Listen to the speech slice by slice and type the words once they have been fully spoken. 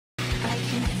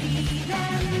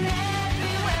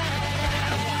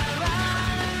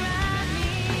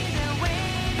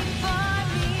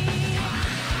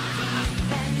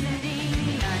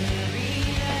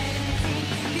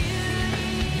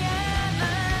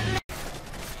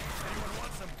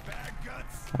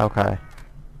Okay.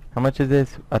 How much is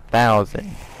this?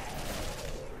 1,000.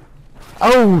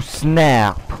 Oh,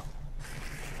 snap!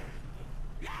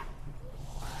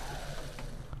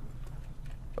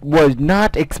 Was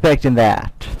not expecting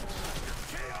that.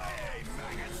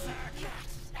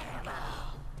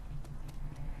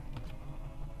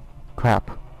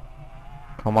 Crap.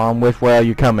 Come on, which way are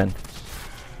you coming?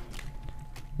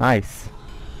 Nice.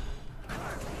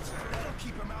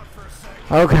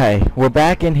 Okay, we're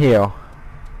back in here.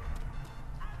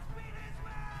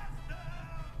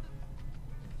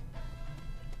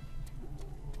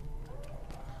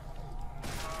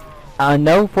 I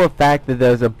know for a fact that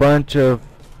there's a bunch of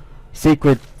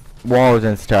secret walls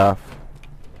and stuff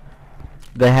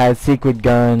that has secret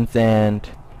guns and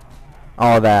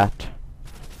all that.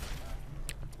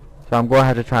 So I'm going to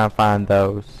have to try and find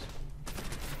those.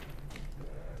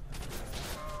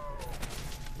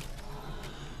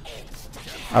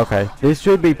 Okay, this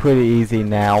should be pretty easy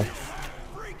now.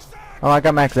 Oh, I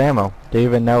got max ammo. Didn't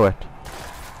even know it.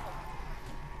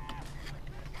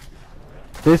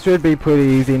 This should be pretty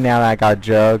easy now that I got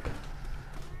Jug.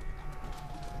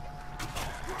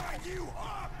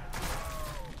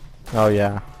 Oh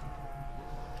yeah.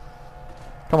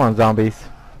 Come on, zombies.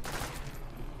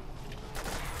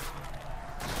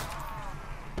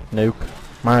 Nuke.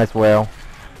 Might as well.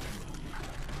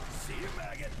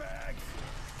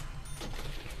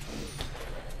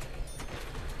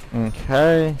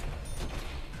 Okay.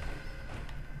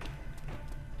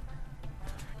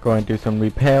 Go and do some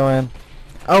repairing.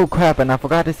 Oh crap, and I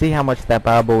forgot to see how much that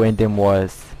Bible ending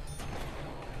was.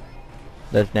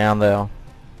 That's down there.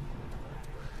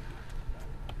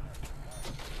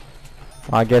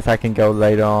 I guess I can go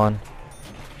later on.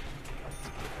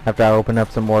 After I open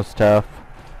up some more stuff.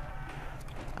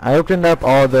 I opened up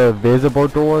all the visible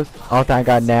doors. All I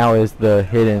got now is the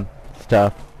hidden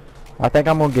stuff. I think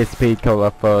I'm gonna get Speed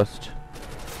Cola first.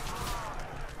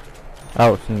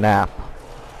 Oh snap.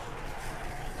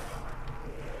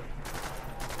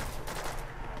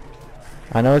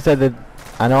 I know I said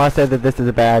that this is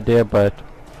a bad idea, but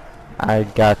I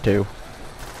got to.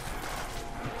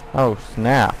 Oh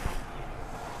snap.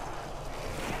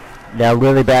 Yeah,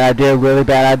 really bad idea, really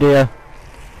bad idea.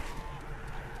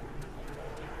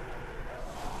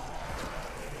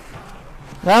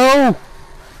 No!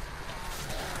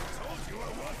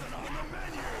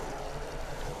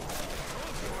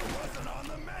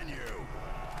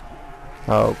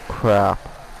 Oh crap.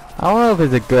 I don't know if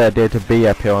it's a good idea to be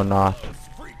up here or not.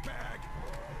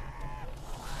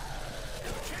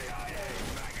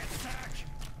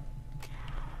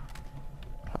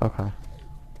 Okay.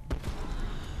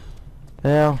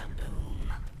 There.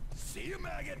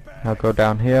 I'll go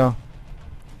down here.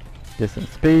 Get some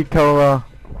Speed Cola.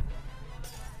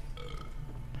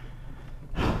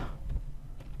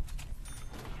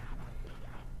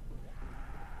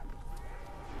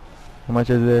 How much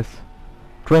is this?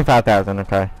 25,000,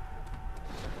 okay.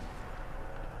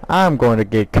 I'm going to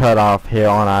get cut off here,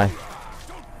 aren't I?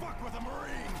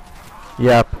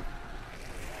 Yep.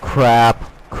 Crap.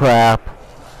 Crap.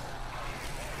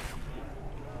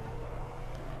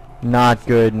 Not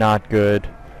good, not good.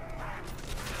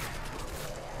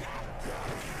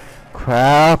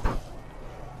 Crap.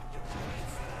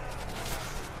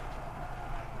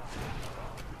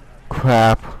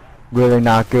 Crap. Really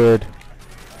not good.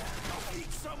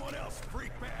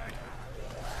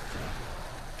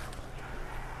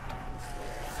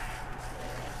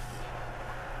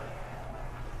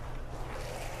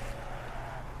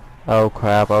 Oh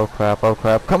crap, oh crap, oh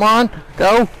crap. Come on!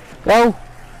 Go! Go!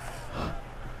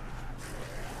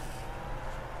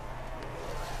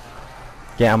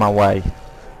 Get out of my way.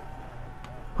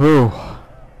 Whew.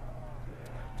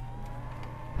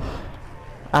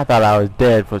 I thought I was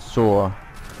dead for sure.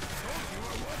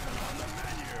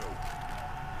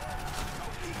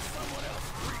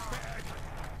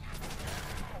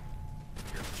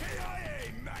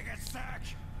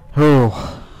 Whew.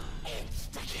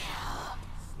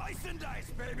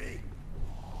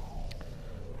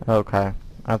 Okay.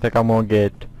 I think I'm gonna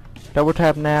get double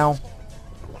tap now.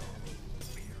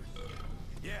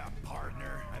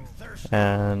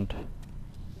 And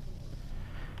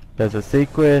there's a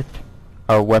secret.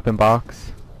 Oh, weapon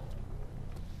box.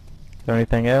 Is there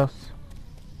anything else?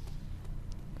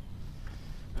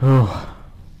 Whew.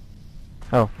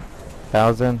 Oh,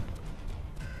 1,000.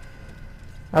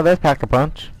 Oh, there's Pack a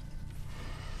Punch.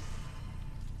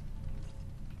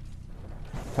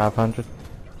 500.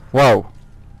 Whoa.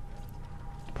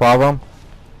 Problem?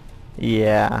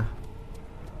 Yeah.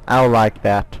 I don't like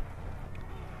that.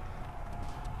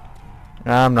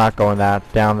 I'm not going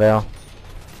down there.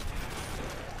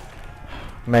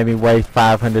 Maybe waste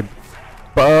 500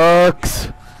 bucks.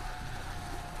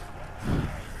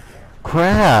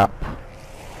 Crap.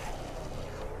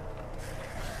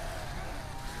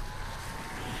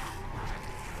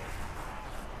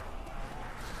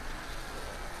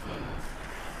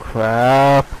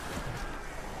 Crap.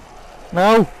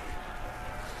 No.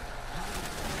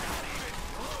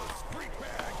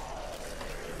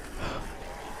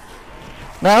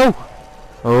 No.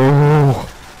 Oh.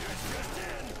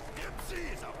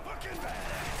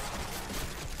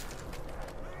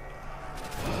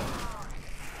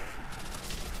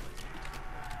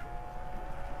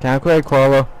 Can I play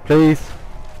Crawler, please?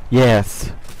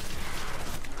 Yes.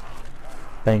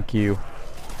 Thank you.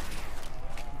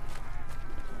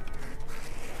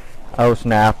 Oh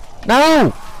snap.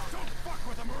 No!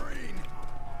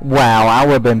 Wow, I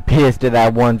would have been pissed if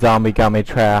that one zombie got me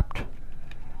trapped.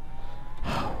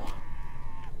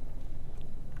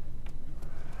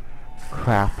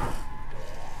 Crap.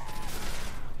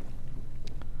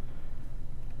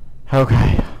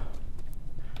 Okay.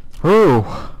 Whew.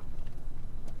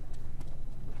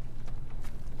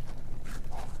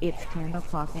 It's 10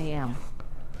 o'clock a.m.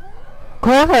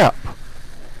 Crap!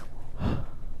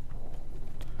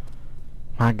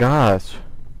 My gosh.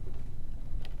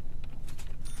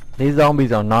 These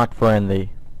zombies are not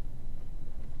friendly.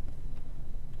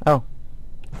 Oh.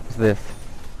 What's this?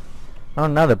 Oh,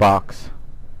 another box.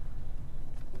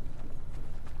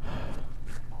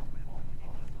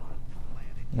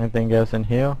 Anything else in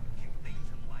here?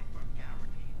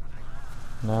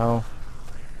 No.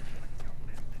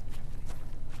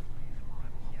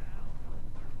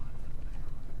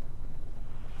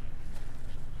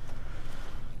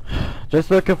 Just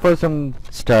looking for some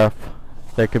stuff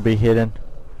that could be hidden.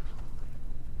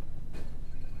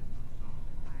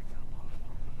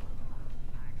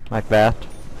 Like that.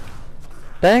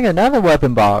 Dang, another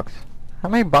weapon box. How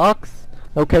many box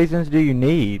locations do you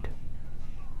need?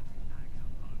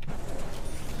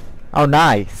 Oh,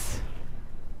 nice.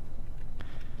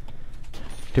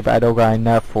 Too bad I don't got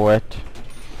enough for it.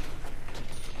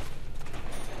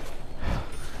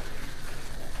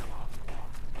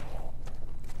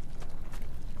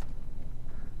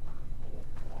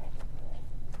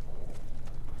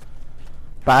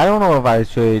 But I don't know if I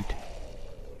should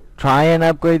try and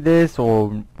upgrade this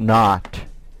or not.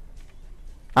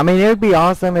 I mean, it would be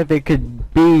awesome if it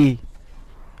could be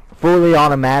fully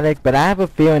automatic, but I have a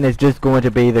feeling it's just going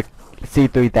to be the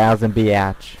C3000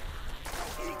 BH.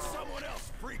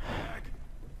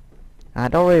 I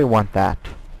don't really want that.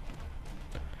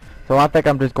 So I think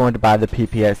I'm just going to buy the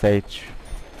PPSH.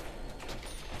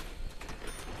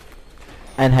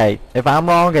 And hey, if I'm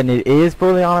wrong and it is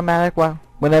fully automatic, well,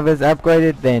 whenever it's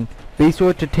upgraded, then be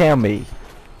sure to tell me.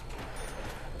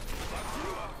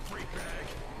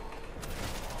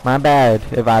 My bad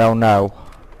if I don't know.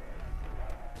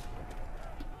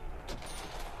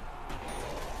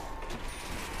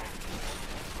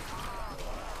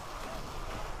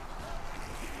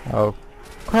 Oh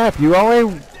crap, you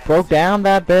already broke down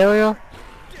that barrier?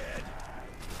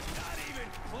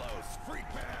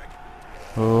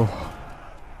 Oh.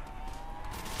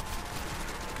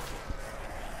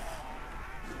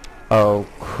 Oh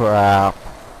crap.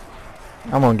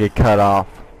 I'm gonna get cut off.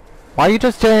 Why are you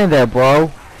just standing there, bro?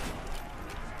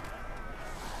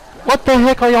 What the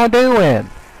heck are y'all doing?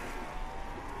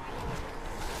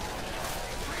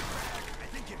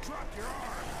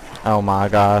 Oh my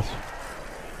gosh.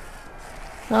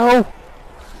 No.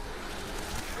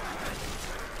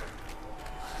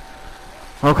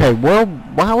 Okay, well,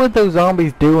 why were those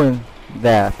zombies doing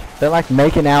that? They're like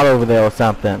making out over there or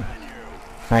something.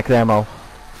 Max ammo.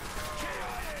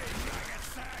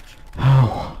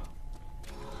 Oh.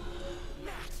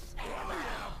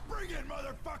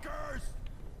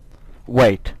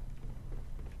 Wait.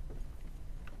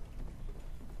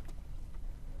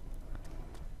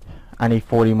 I need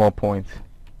 40 more points.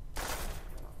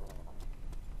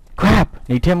 Crap!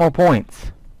 Need 10 more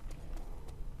points.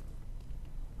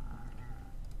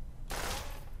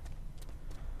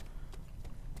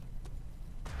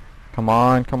 Come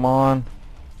on, come on.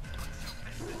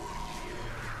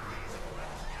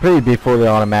 Please be fully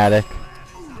automatic.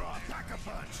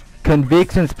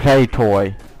 Convictions play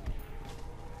toy.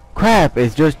 Crap,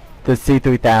 it's just the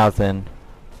C3000.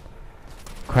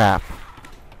 Crap.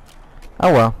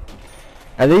 Oh well.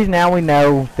 At least now we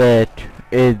know that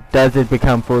it doesn't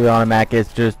become fully automatic,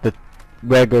 it's just the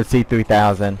regular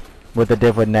C3000 with a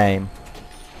different name.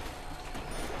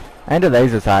 And a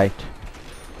laser sight.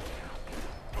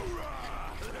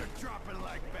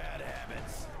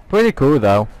 Pretty cool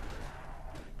though.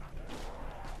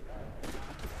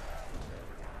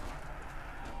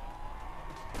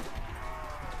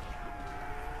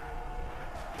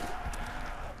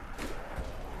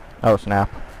 Oh snap.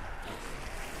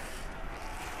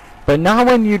 But not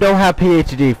when you don't have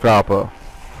PhD, Flopper.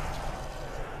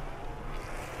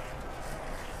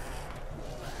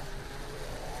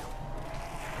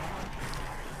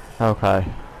 Okay.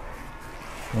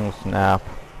 Oh snap.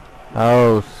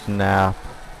 Oh snap.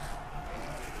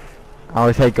 I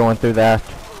always hate going through that.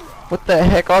 What the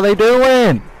heck are they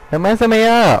doing? They're messing me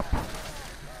up.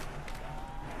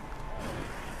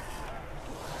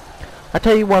 I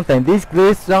tell you one thing, these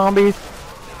glitch zombies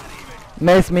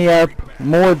mess me up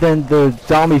more than the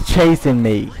zombies chasing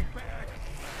me.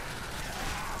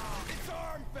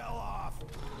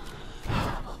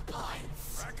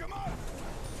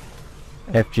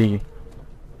 FG.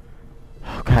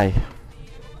 Okay.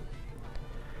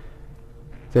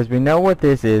 Since we know what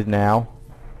this is now,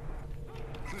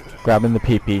 grabbing the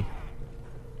PP.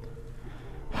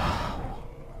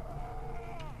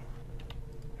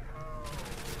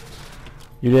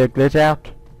 You did a glitch out?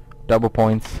 Double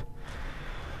points.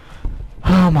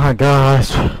 Oh my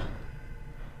gosh.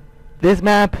 This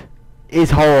map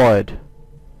is hard.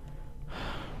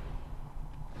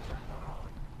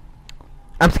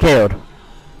 I'm scared.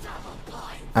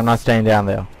 I'm not staying down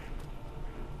there.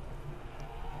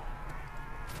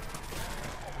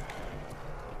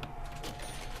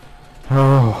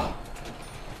 Oh.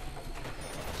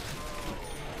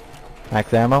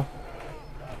 Max ammo?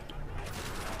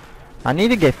 I need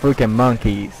to get freaking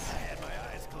monkeys.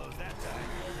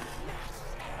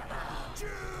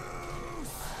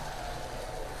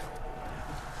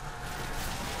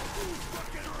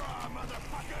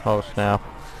 Oh snap.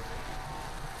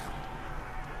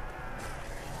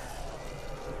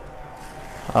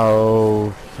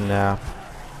 Oh snap.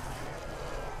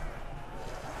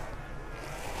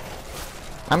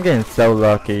 I'm getting so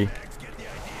lucky.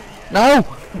 No!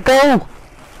 Go!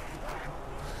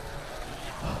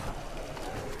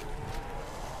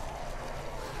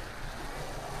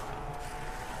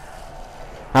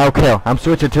 I'll kill. I'm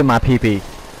switching to my PP.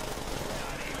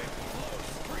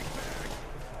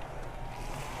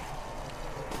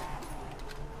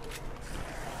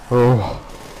 Oh.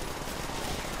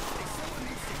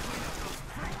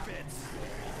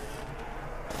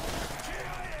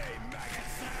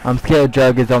 I'm scared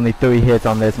Jug is only 3 hits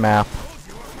on this map.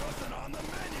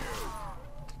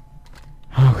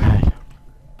 Okay.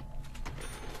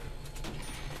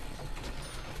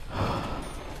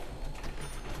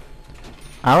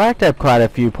 I racked up quite a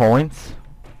few points.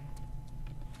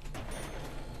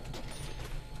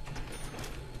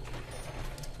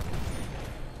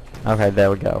 Okay, there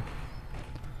we go.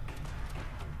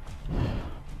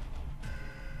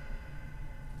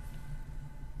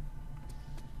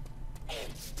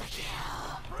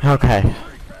 Okay,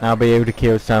 I'll be able to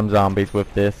kill some zombies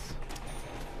with this.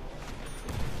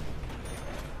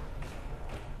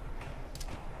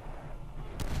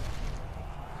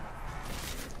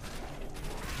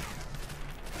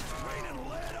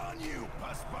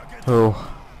 Oh.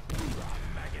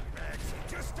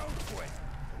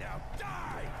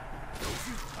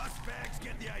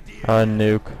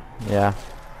 Nuke. Yeah.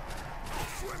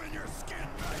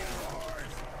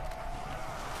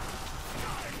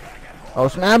 Oh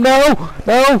snap, no!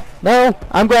 No! No!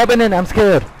 I'm grabbing it, I'm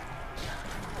scared.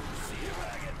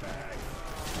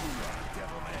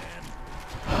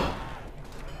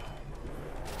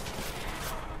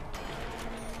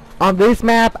 On this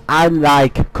map, I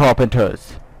like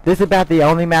carpenters. This is about the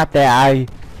only map that I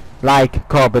like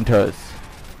carpenters.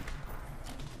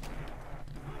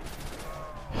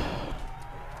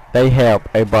 They help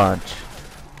a bunch.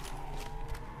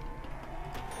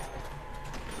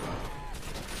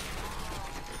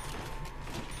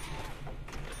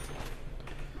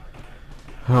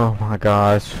 Oh my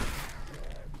gosh.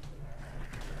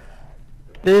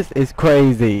 This is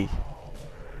crazy.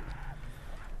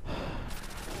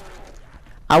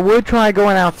 I would try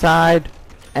going outside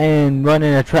and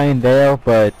running a train there,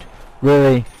 but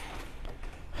really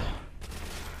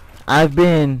I've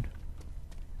been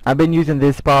using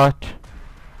this spot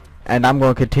and I'm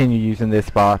going to continue using this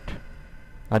spot.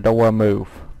 I don't want to move.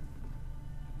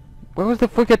 Where was the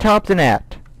freaking Thompson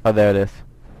at? Oh, there it is.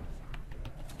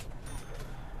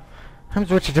 I'm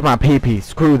switching to my PP.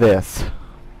 Screw this.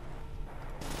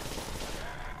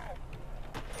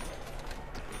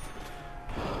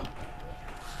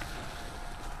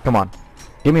 Come on.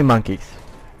 Give me monkeys.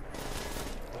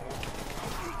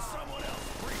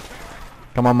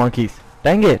 Come on, monkeys.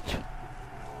 Dang it.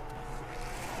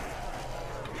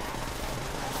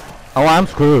 Oh, I'm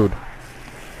screwed.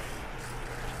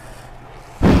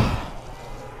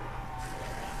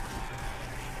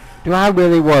 Do I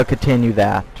really want to continue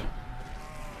that?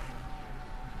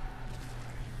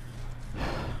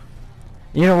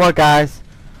 You know what, guys?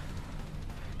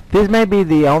 This may be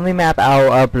the only map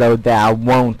I'll upload that I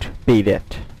won't beat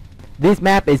it. This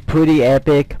map is pretty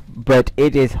epic, but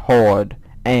it is hard,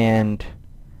 and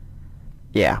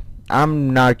yeah,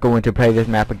 I'm not going to play this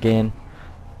map again.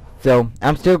 So,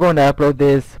 I'm still going to upload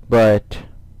this, but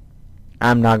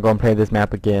I'm not going to play this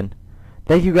map again.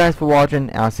 Thank you guys for watching,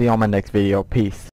 and I'll see you on my next video. Peace.